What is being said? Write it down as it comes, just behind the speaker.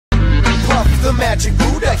the magic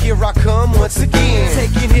Buddha, here I come once again.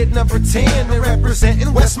 Taking hit number 10 and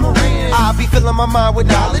representing West Marin. I be filling my mind with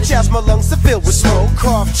knowledge as my lungs are filled with smoke.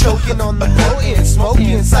 Cough choking on the potent smoke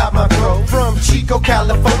inside my throat. From Chico,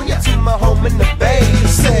 California to my home in the Bay.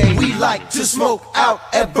 Say we like to smoke out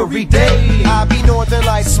every day. I be northern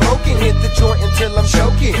light smoking, hit the joint until I'm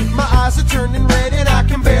choking. My eyes are turning red and I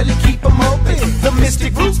can barely keep them open. The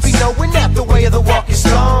mystic roots be knowing that the way of the walk is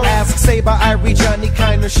strong. Ask say by Irie, Johnny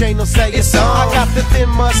Kind or Shane will say it's on. I got the thin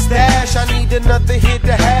mustache, I need another hit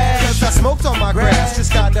to hash. Cause I smoked on my grass,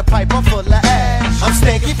 just got the pipe on full of ash. I'm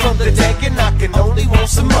stanky from the dank and I can only want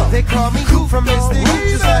some more. They call me cool from instinct,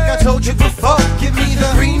 just like I told you before. Give me the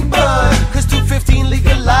green bud, cause 215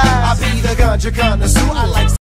 legalized. I be the ganja connoisseur, I like